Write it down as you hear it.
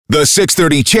The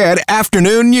 6:30 CHED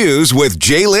Afternoon News with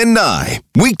Jaylen Nye.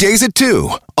 Weekdays at 2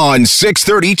 on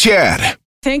 6:30 CHED.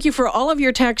 Thank you for all of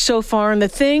your texts so far and the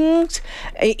things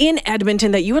in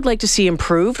Edmonton that you would like to see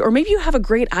improved, or maybe you have a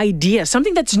great idea,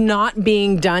 something that's not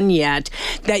being done yet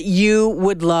that you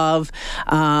would love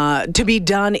to be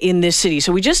done in this city.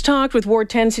 So we just talked with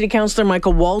Ward 10 City Councillor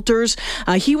Michael Walters.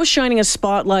 He was shining a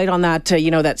spotlight on that,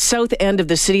 that south end of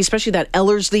the city, especially that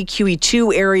Ellerslie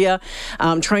QE2 area,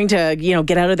 trying to,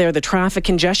 get out of there, the traffic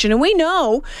congestion. And we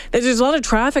know that there's a lot of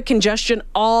traffic congestion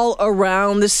all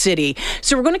around the city.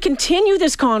 So we're going to continue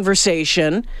this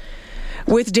conversation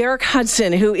with Derek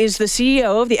Hudson, who is the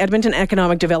CEO of the Edmonton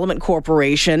Economic Development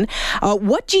Corporation.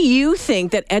 What do you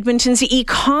think that Edmonton's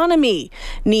economy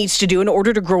needs to do in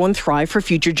order to grow and thrive for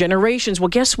future generations? Well,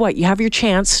 guess what? You have your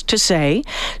chance to say.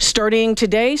 Starting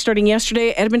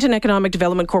yesterday, Edmonton Economic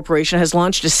Development Corporation has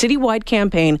launched a citywide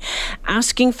campaign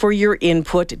asking for your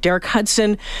input. Derek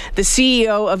Hudson, the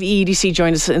CEO of EEDC,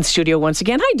 joined us in studio once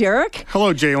again. Hi, Derek.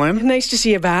 Hello, Jaylen. Nice to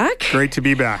see you back. Great to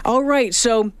be back. All right,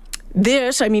 so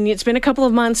it's been a couple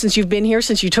of months since you've been here,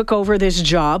 since you took over this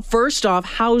job. First off,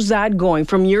 how's that going?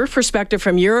 From your perspective,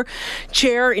 from your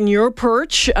chair in your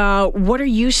perch, what are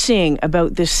you seeing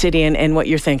about this city and what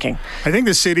you're thinking? I think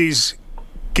the city's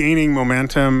gaining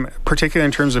momentum, particularly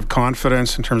in terms of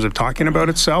confidence, in terms of talking about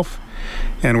itself.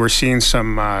 And we're seeing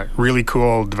some really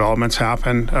cool developments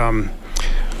happen.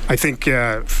 I think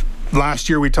last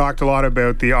year we talked a lot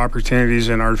about the opportunities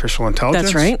in artificial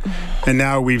intelligence. That's right. And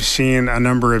now we've seen a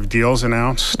number of deals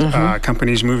announced,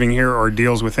 companies moving here or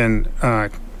deals within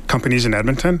companies in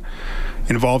Edmonton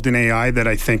involved in AI that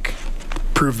I think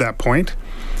prove that point.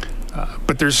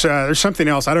 But there's something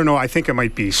else. I don't know. I think it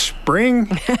might be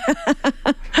spring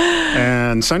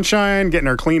and sunshine, getting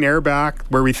our clean air back,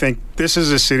 where we think this is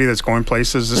a city that's going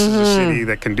places. This is a city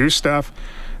that can do stuff.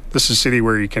 This is a city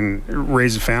where you can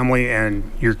raise a family and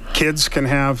your kids can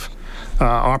have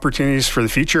opportunities for the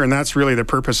future. And that's really the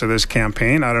purpose of this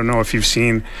campaign. I don't know if you've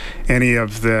seen any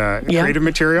of the creative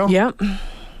material. Yep.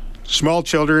 Small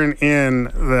children in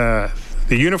the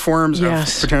uniforms of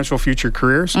potential future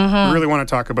careers. We really want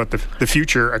to talk about the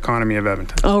future economy of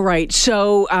Edmonton. All right.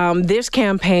 So this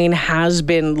campaign has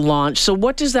been launched. So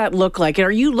what does that look like?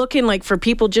 Are you looking like for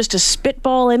people just to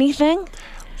spitball anything?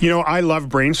 I love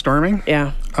brainstorming.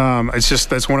 Yeah.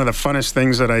 That's one of the funnest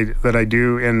things that I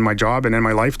do in my job and in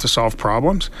my life, to solve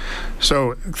problems.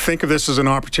 So think of this as an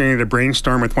opportunity to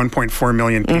brainstorm with 1.4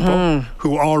 million people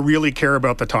who all really care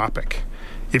about the topic.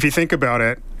 If you think about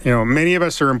it, many of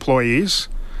us are employees.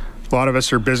 A lot of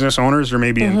us are business owners or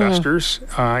maybe investors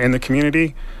in the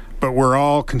community. But we're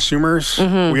all consumers.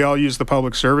 We all use the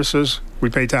public services.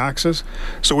 We pay taxes.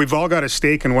 So we've all got a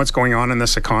stake in what's going on in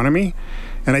this economy.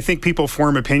 And I think people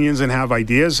form opinions and have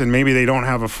ideas, and maybe they don't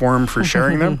have a forum for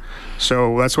sharing them.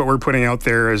 So that's what we're putting out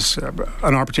there, is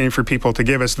an opportunity for people to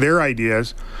give us their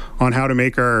ideas on how to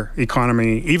make our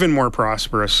economy even more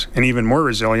prosperous and even more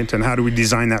resilient, and how do we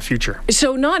design that future.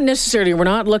 So not necessarily, we're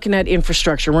not looking at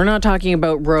infrastructure. We're not talking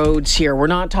about roads here. We're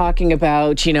not talking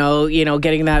about,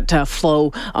 getting that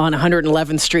flow on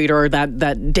 111th Street or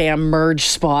that damn merge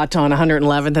spot on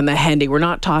 111th and the Hendy. We're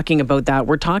not talking about that.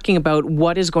 We're talking about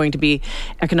what is going to be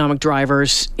economic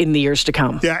drivers in the years to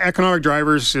come. Yeah, economic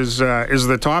drivers is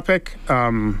the topic.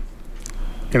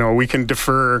 We can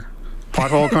defer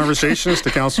pothole conversations to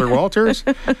Councillor Walters.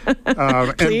 But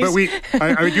I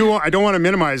don't want to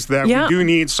minimize that. Yeah. We do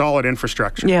need solid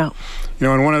infrastructure. Yeah.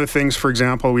 And one of the things, for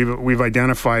example, we've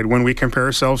identified when we compare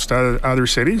ourselves to other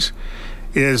cities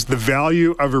is the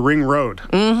value of a ring road.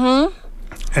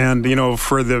 And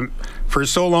for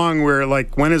so long we're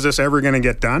like, when is this ever going to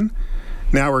get done?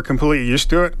 Now we're completely used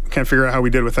to it. Can't figure out how we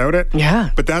did without it.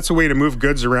 Yeah. But that's a way to move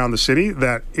goods around the city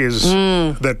that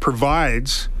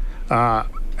provides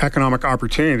economic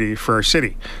opportunity for our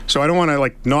city. So I don't want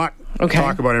to not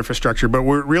talk about infrastructure, but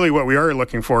what we are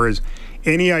looking for is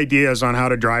any ideas on how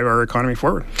to drive our economy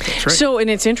forward. That's right. So, and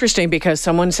it's interesting because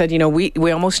someone said,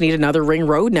 we almost need another ring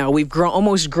road now. We've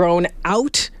almost grown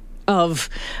out of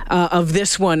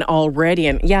this one already.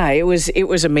 And yeah, it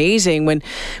was amazing when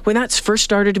that's first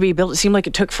started to be built. It seemed like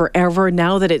it took forever.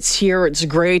 Now that it's here, it's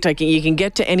great. You can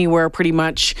get to anywhere pretty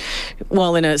much,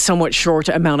 in a somewhat short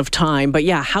amount of time. But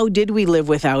yeah, how did we live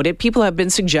without it? People have been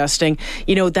suggesting,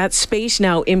 that space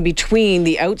now in between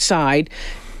the outside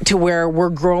to where we're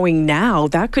growing now,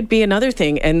 that could be another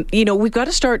thing. And, we've got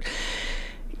to start.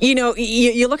 You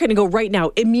look at it and go, right now,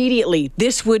 immediately,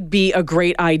 this would be a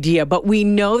great idea. But we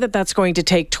know that that's going to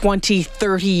take 20,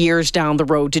 30 years down the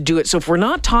road to do it. So if we're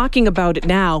not talking about it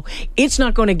now, it's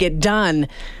not going to get done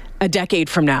a decade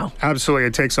from now. Absolutely.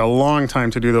 It takes a long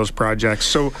time to do those projects.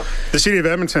 So the City of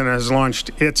Edmonton has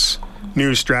launched its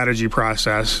new strategy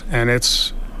process, and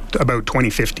it's about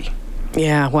 2050.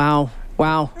 Yeah, wow.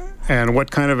 And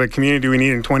what kind of a community do we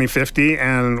need in 2050?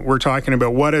 And we're talking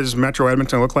about what does Metro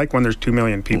Edmonton look like when there's 2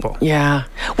 million people? Yeah.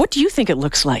 What do you think it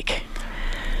looks like?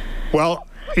 Well,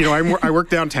 I work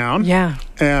downtown. Yeah.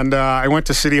 And I went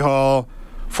to City Hall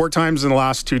 4 times in the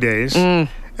last 2 days.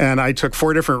 And I took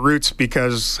 4 different routes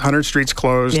because 100th Street's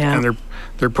closed, and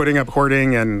they're putting up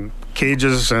hoarding and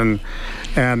cages and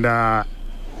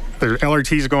there's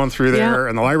LRTs going through there,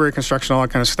 and the library construction, all that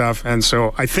kind of stuff. And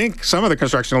so I think some of the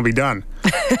construction will be done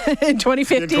in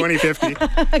 2050. In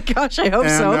 2050. Gosh, I hope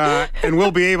so. And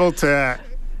we'll be able to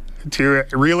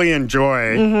really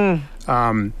enjoy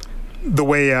the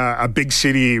way a big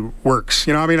city works.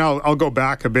 I'll go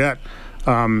back a bit.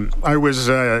 I was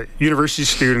a university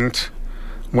student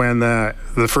when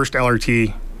the first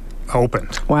LRT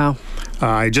opened. Wow.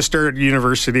 I just started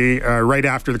university right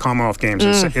after the Commonwealth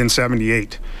Games in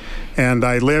 78. And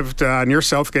I lived near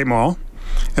Southgate Mall.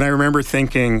 And I remember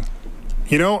thinking,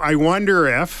 I wonder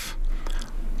if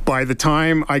by the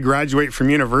time I graduate from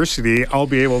university, I'll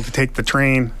be able to take the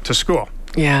train to school.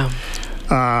 Yeah.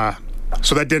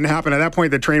 So that didn't happen. At that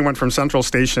point, the train went from Central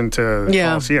Station to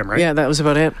Coliseum, right? Yeah, that was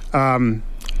about it.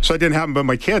 So that didn't happen, but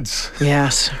my kids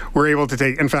were able to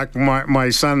take. In fact, my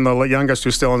son, the youngest,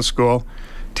 who's still in school,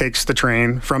 takes the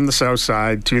train from the south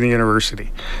side to the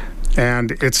university.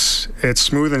 And it's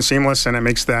smooth and seamless, and it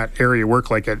makes that area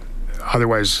work like it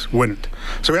otherwise wouldn't.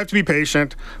 So we have to be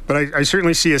patient, but I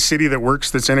certainly see a city that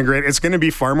works, that's integrated. It's going to be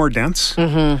far more dense.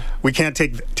 We can't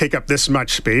take up this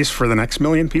much space for the next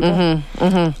million people.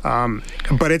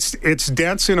 But it's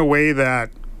dense in a way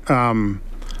that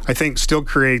I think still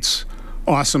creates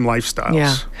awesome lifestyles.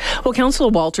 Yeah. Well, Councillor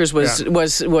Walters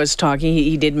was talking.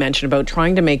 He did mention about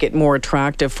trying to make it more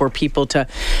attractive for people to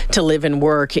live and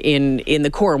work in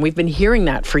the core, and we've been hearing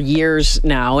that for years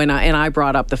now. And I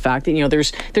brought up the fact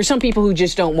that there's some people who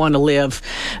just don't want to live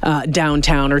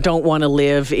downtown or don't want to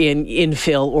live in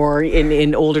infill or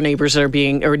in older neighborhoods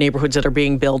that are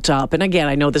being built up. And again,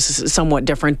 I know this is somewhat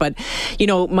different, but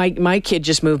my kid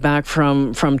just moved back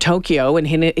from Tokyo, and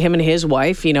him and his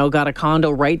wife got a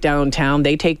condo right downtown.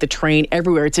 They take the train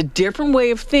everywhere. It's a different way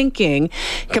of thinking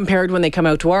compared when they come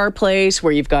out to our place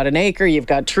where you've got an acre, you've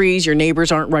got trees, your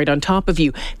neighbors aren't right on top of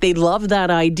you. They love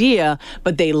that idea,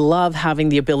 but they love having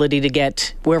the ability to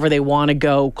get wherever they want to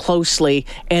go closely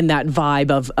and that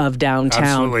vibe of downtown.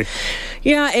 Absolutely.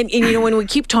 Yeah, and when we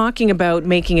keep talking about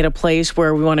making it a place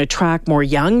where we want to attract more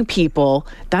young people,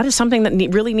 that is something that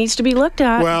really needs to be looked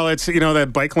at. Well, it's, that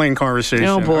bike lane conversation.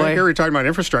 Oh, boy. I hear we're talking about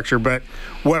infrastructure, but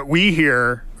what we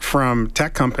hear from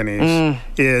tech companies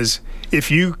is if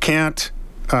you can't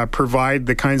provide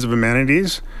the kinds of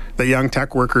amenities that young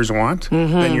tech workers want,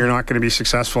 then you're not going to be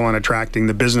successful in attracting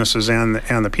the businesses and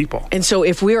the people. And so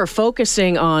if we are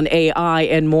focusing on AI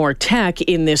and more tech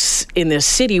in this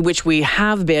city, which we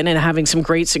have been and having some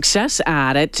great success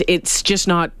at it, that's just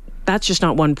not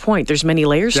one point. There's many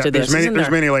layers to this, isn't there?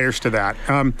 There's many layers to that.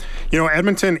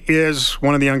 Edmonton is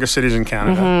one of the youngest cities in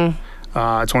Canada.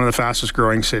 It's one of the fastest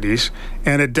growing cities.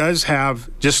 And it does have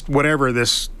just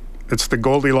it's the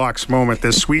Goldilocks moment,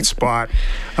 this sweet spot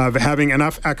of having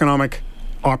enough economic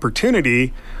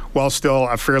opportunity while still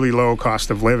a fairly low cost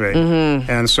of living.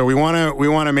 And so we want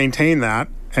to maintain that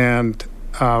and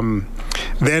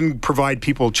then provide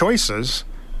people choices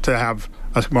to have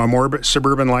a more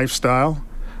suburban lifestyle.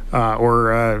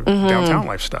 Or downtown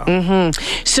lifestyle.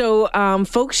 So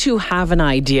folks who have an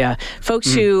idea,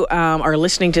 folks who are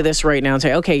listening to this right now and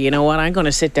say, okay, you know what, I'm going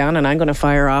to sit down and I'm going to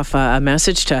fire off a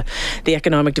message to the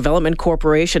Economic Development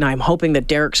Corporation. I'm hoping that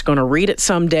Derek's going to read it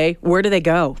someday. Where do they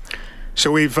go?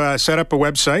 So we've set up a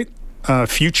website,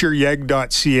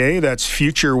 futureyeg.ca. That's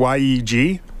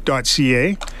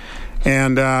futureyeg.ca.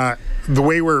 And the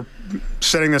way we're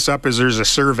setting this up is there's a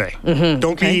survey.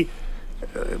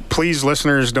 Please,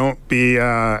 listeners, don't be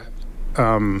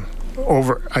overwhelmed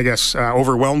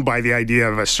by the idea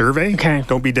of a survey. Okay.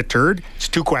 Don't be deterred. It's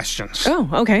 2 questions. Oh,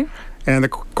 okay. And the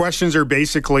questions are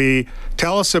basically,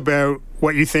 tell us about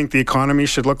what you think the economy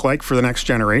should look like for the next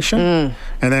generation,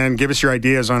 and then give us your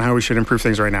ideas on how we should improve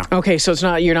things right now. Okay, so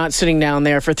you're not ssitting down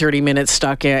there for 30 minutes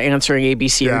stuck answering A, B,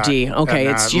 C, or D. Okay,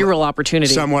 it's your real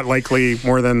opportunity. Somewhat likely,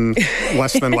 more than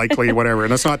less than likely, whatever.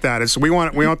 And it's not that. It's we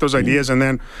want those ideas, and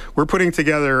then we're putting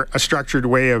together a structured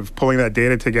way of pulling that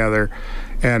data together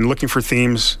and looking for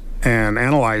themes and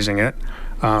analyzing it.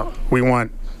 We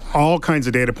want all kinds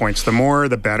of data points. The more,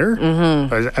 the better.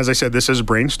 As I said, this is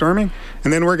brainstorming.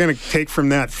 And then we're going to take from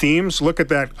that themes, look at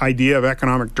that idea of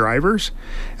economic drivers,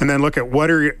 and then look at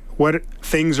what are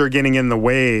things are getting in the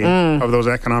way of those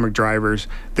economic drivers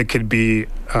that could be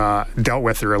dealt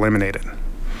with or eliminated.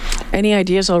 Any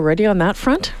ideas already on that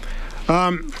front?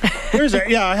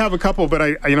 I have a couple, but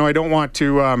I don't want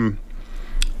to.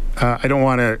 I don't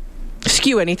want to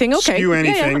skew anything. Okay. Skew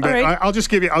anything, but right. I'll just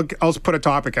give you. I'll put a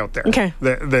topic out there. Okay.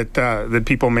 That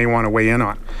people may want to weigh in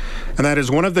on, and that is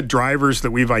one of the drivers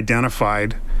that we've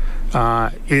identified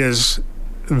is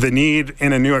the need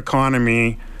in a new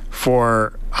economy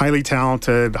for highly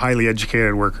talented, highly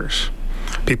educated workers,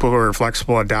 people who are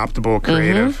flexible, adaptable,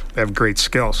 creative, have great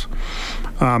skills.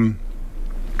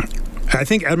 I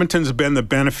think Edmonton's been the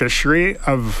beneficiary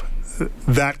of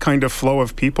that kind of flow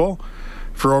of people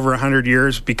for over 100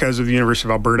 years because of the University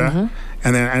of Alberta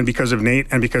and because of NAIT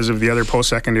and because of the other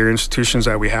post-secondary institutions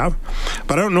that we have.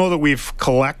 But I don't know that we've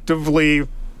collectively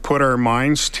put our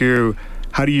minds to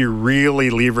how do you really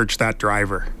leverage that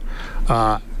driver.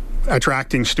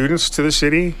 Attracting students to the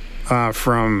city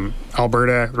from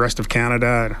Alberta, the rest of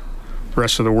Canada, the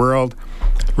rest of the world,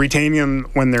 retaining them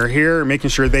when they're here, making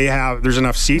sure there's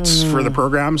enough seats for the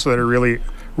programs that are really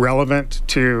relevant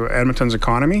to Edmonton's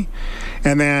economy.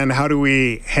 And then how do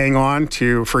we hang on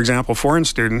to, for example, foreign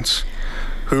students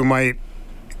who might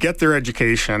get their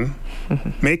education,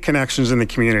 make connections in the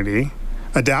community,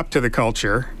 adapt to the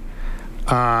culture,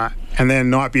 and then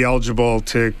not be eligible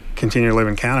to continue to live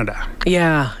in Canada.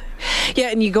 Yeah. Yeah,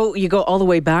 and you go all the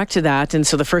way back to that. And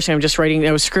so the first thing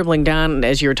I was scribbling down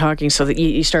as you were talking, so that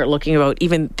you start looking about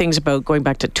even things about going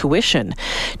back to tuition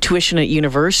at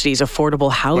universities,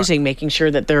 affordable housing, making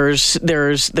sure that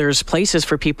there's places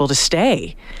for people to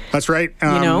stay. That's right.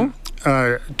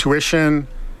 Tuition,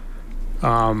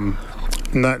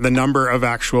 the number of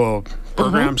actual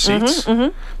program seats.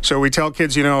 So we tell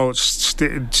kids,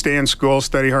 stay in school,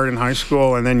 study hard in high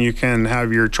school, and then you can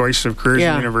have your choice of careers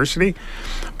in university.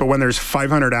 But when there's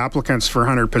 500 applicants for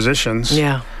 100 positions, we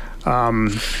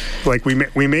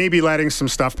may be letting some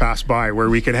stuff pass by where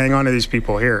we could hang on to these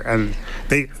people here, and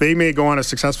they may go on to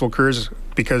successful careers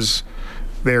because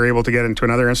they're able to get into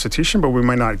another institution, but we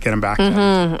might not get them back.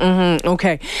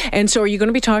 Okay. And so are you going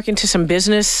to be talking to some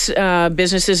businesses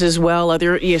as well,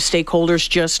 other stakeholders,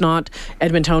 just not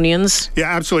Edmontonians?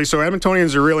 Yeah, absolutely. So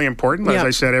Edmontonians are really important. As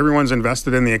I said, everyone's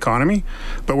invested in the economy,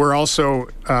 but we're also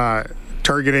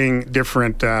targeting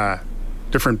different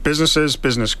businesses,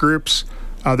 business groups,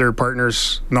 other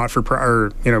partners,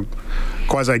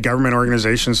 quasi-government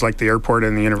organizations like the airport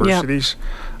and the universities.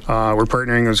 We're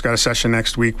partnering. We've got a session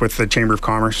next week with the Chamber of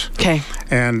Commerce. Okay.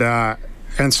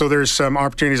 And so there's some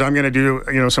opportunities. I'm going to do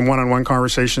some one-on-one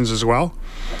conversations as well.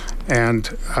 And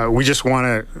we just want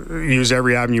to use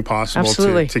every avenue possible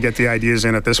to get the ideas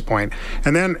in at this point.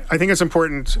 And then I think it's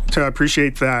important to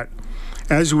appreciate that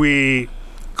as we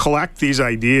collect these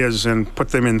ideas and put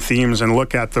them in themes and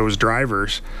look at those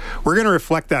drivers, we're going to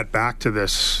reflect that back to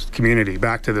this community,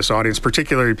 back to this audience,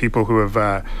 particularly people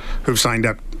who've signed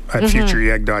up at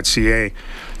futureyeg.ca,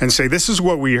 and say, this is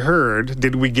what we heard.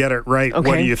 Did we get it right? Okay.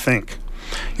 What do you think?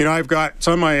 I've got it's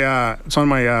on my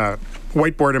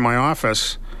whiteboard in my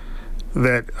office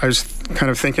that I was kind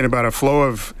of thinking about a flow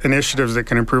of initiatives that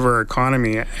can improve our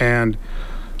economy, and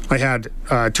I had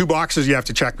 2 boxes you have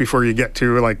to check before you get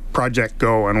to Project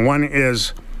Go, and one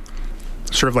is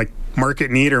sort of like market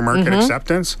need or market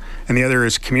acceptance, and the other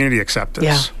is community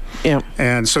acceptance. Yeah.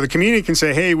 And so the community can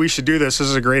say, hey, we should do this. This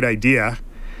is a great idea.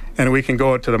 And we can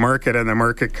go out to the market, and the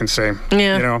market can say,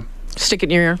 stick it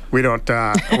in your ear. We're not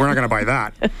going to buy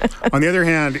that. On the other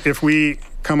hand, if we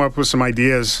come up with some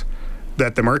ideas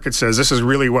that the market says this is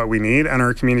really what we need, and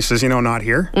our community says, not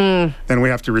here, then we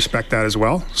have to respect that as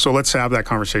well. So let's have that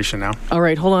conversation now. All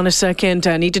right, hold on a second.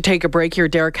 I need to take a break here.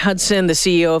 Derek Hudson, the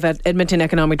CEO of Edmonton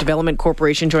Economic Development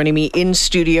Corporation, joining me in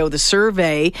studio. The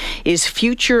survey is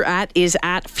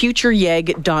at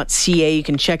futureyeg.ca. You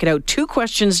can check it out. 2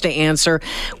 questions to answer.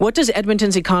 What does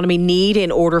Edmonton's economy need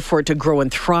in order for it to grow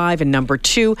and thrive? And number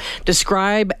 2,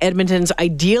 describe Edmonton's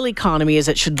ideal economy as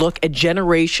it should look a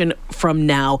generation from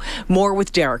now. More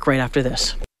with Derek right after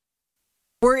this.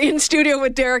 We're in studio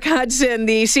with Derek Hudson,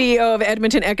 the CEO of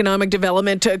Edmonton Economic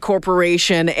Development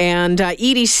Corporation, and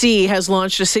EDC has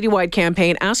launched a citywide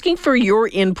campaign asking for your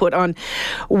input on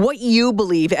what you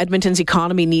believe Edmonton's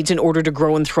economy needs in order to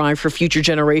grow and thrive for future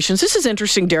generations. This is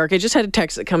interesting, Derek. I just had a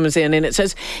text that comes in, and it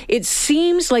says, it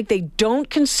seems like they don't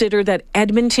consider that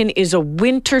Edmonton is a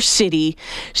winter city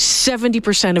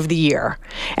 70% of the year.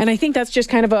 And I think that's just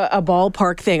kind of a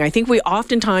ballpark thing. I think we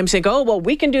oftentimes think, oh, well,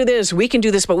 we can do this,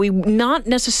 but we not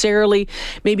necessarily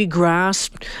maybe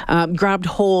grabbed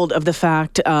hold of the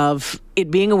fact of it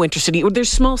being a winter city. There's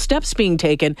small steps being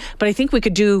taken, but I think we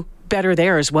could do better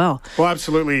there as well. Well,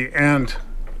 absolutely. And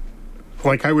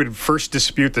I would first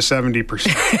dispute the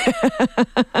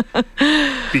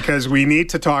 70%. Because we need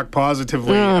to talk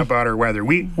positively about our weather.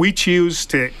 We choose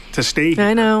to stay here.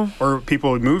 I know. Or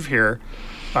people would move here.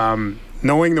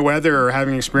 Knowing the weather or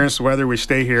having experienced the weather, we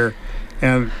stay here.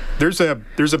 And there's a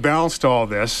balance to all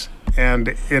this, and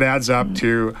it adds up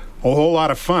to a whole lot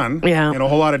of fun in a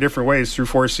whole lot of different ways through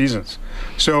 4 seasons.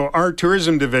 So our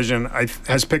tourism division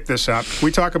has picked this up.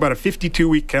 We talk about a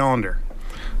 52-week calendar.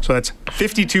 So that's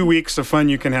 52 weeks of fun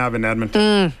you can have in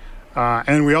Edmonton.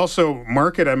 And we also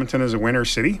market Edmonton as a winter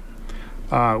city.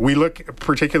 We look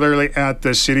particularly at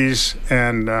the cities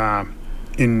and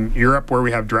in Europe where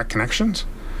we have direct connections.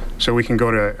 So we can go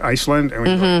to Iceland and we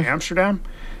can go to Amsterdam.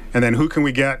 And then who can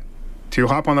we get to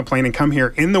hop on the plane and come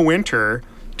here in the winter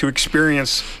to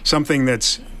experience something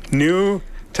that's new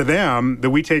to them that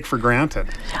we take for granted.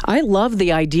 I love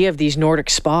the idea of these Nordic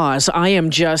spas.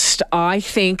 I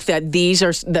think that these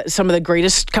are some of the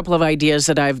greatest couple of ideas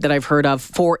that I've heard of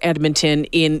for Edmonton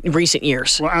in recent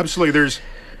years. Well, absolutely. There's,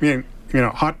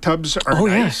 hot tubs are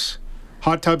nice.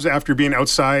 Hot tubs after being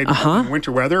outside in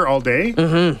winter weather all day.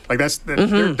 Like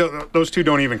those two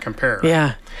don't even compare.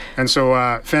 Yeah. And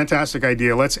so fantastic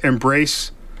idea. Let's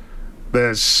embrace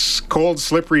the cold,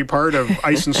 slippery part of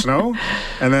ice and snow,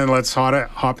 and then let's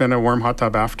hop in a warm hot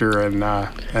tub after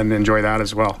and enjoy that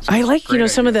as well. So I like,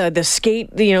 some of the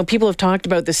skate, people have talked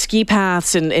about the ski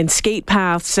paths and skate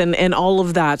paths and all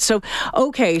of that. So,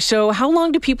 okay, so how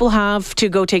long do people have to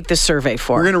go take this survey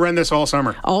for? We're going to run this all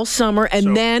summer. All summer,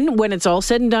 and then when it's all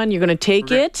said and done, you're going to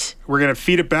take it? We're going to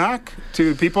feed it back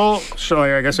to people. So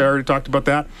I guess I already talked about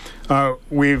that.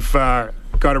 We've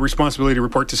got a responsibility to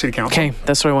report to City Council. Okay,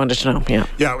 that's what I wanted to know, yeah.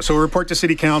 Yeah, so we'll report to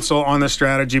City Council on the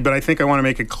strategy, but I think I want to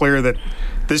make it clear that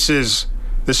this is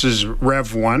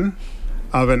Rev 1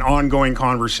 of an ongoing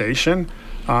conversation.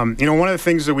 One of the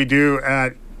things that we do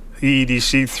at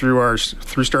EEDC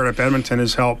through Startup Edmonton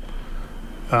is help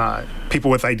people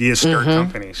with ideas start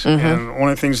companies. And one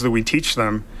of the things that we teach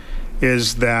them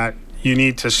is that you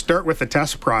need to start with a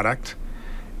test product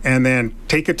and then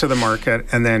take it to the market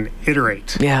and then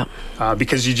iterate. Yeah.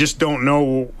 Because you just don't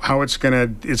know how it's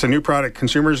a new product.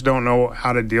 Consumers don't know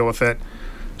how to deal with it.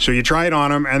 So you try it on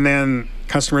them, and then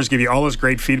customers give you all this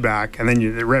great feedback, and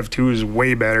then the Rev 2 is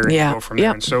way better, and you go from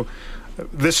there. And so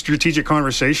this strategic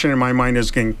conversation in my mind is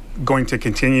going to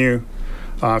continue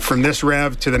from this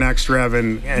Rev to the next Rev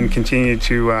and continue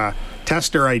to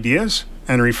test our ideas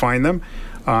and refine them.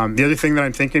 The other thing that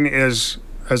I'm thinking is,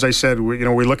 as I said,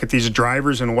 we look at these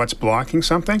drivers and what's blocking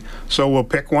something. So we'll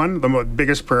pick one, the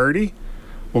biggest priority.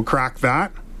 We'll crack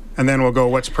that, and then we'll go,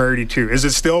 what's priority 2? Is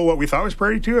it still what we thought was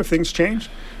priority 2 if things change?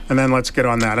 And then let's get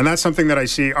on that. And that's something that I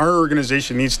see our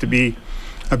organization needs to be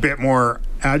a bit more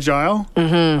agile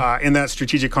in that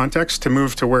strategic context to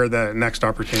move to where the next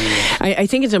opportunity is. I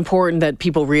think it's important that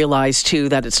people realize, too,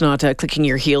 that it's not clicking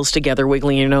your heels together,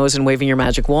 wiggling your nose, and waving your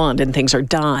magic wand, and things are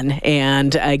done.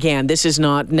 And again, this is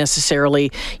not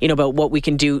necessarily, about what we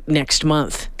can do next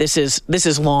month. This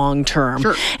is long term.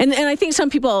 Sure. And I think some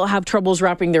people have troubles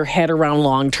wrapping their head around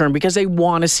long term because they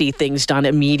want to see things done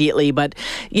immediately. But,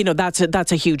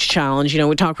 that's a huge challenge.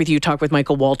 We talk with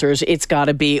Michael Walters. It's got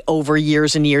to be over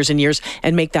years and years and years,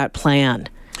 and make that plan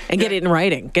and get it in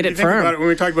writing, get it firm. When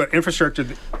we talk about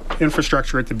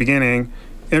infrastructure at the beginning,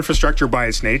 infrastructure by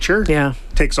its nature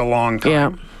takes a long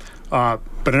time. But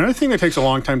another thing that takes a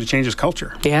long time to change is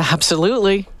culture. Yeah,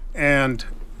 absolutely. And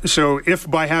so if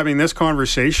by having this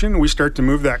conversation, we start to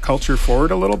move that culture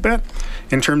forward a little bit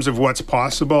in terms of what's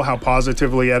possible, how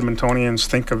positively Edmontonians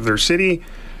think of their city,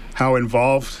 how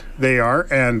involved they are,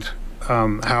 and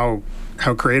how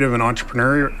creative and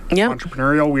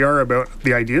entrepreneurial we are about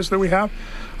the ideas that we have.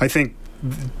 I think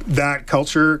that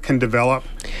culture can develop.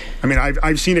 I mean,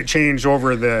 I've seen it change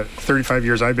over the 35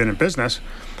 years I've been in business,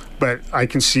 but I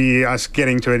can see us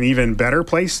getting to an even better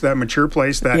place, that mature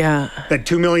place, that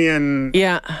 2 million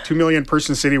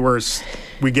person city where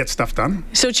we get stuff done.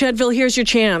 So Chedville, here's your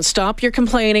chance. Stop your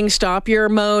complaining, stop your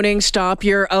moaning, stop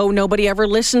your, nobody ever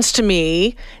listens to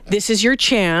me. This is your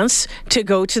chance to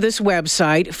go to this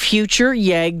website,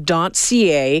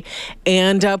 futureyeg.ca,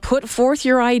 and put forth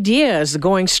your ideas,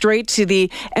 going straight to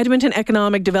the Edmonton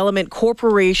Economic Development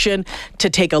Corporation to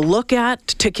take a look at,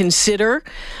 to consider.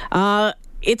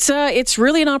 It's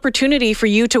really an opportunity for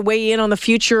you to weigh in on the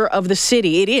future of the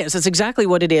city. It is. That's exactly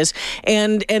what it is.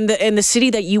 And the city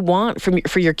that you want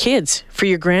for your kids, for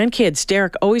your grandkids.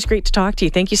 Derek, always great to talk to you.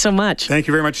 Thank you so much. Thank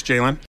you very much, Jalen.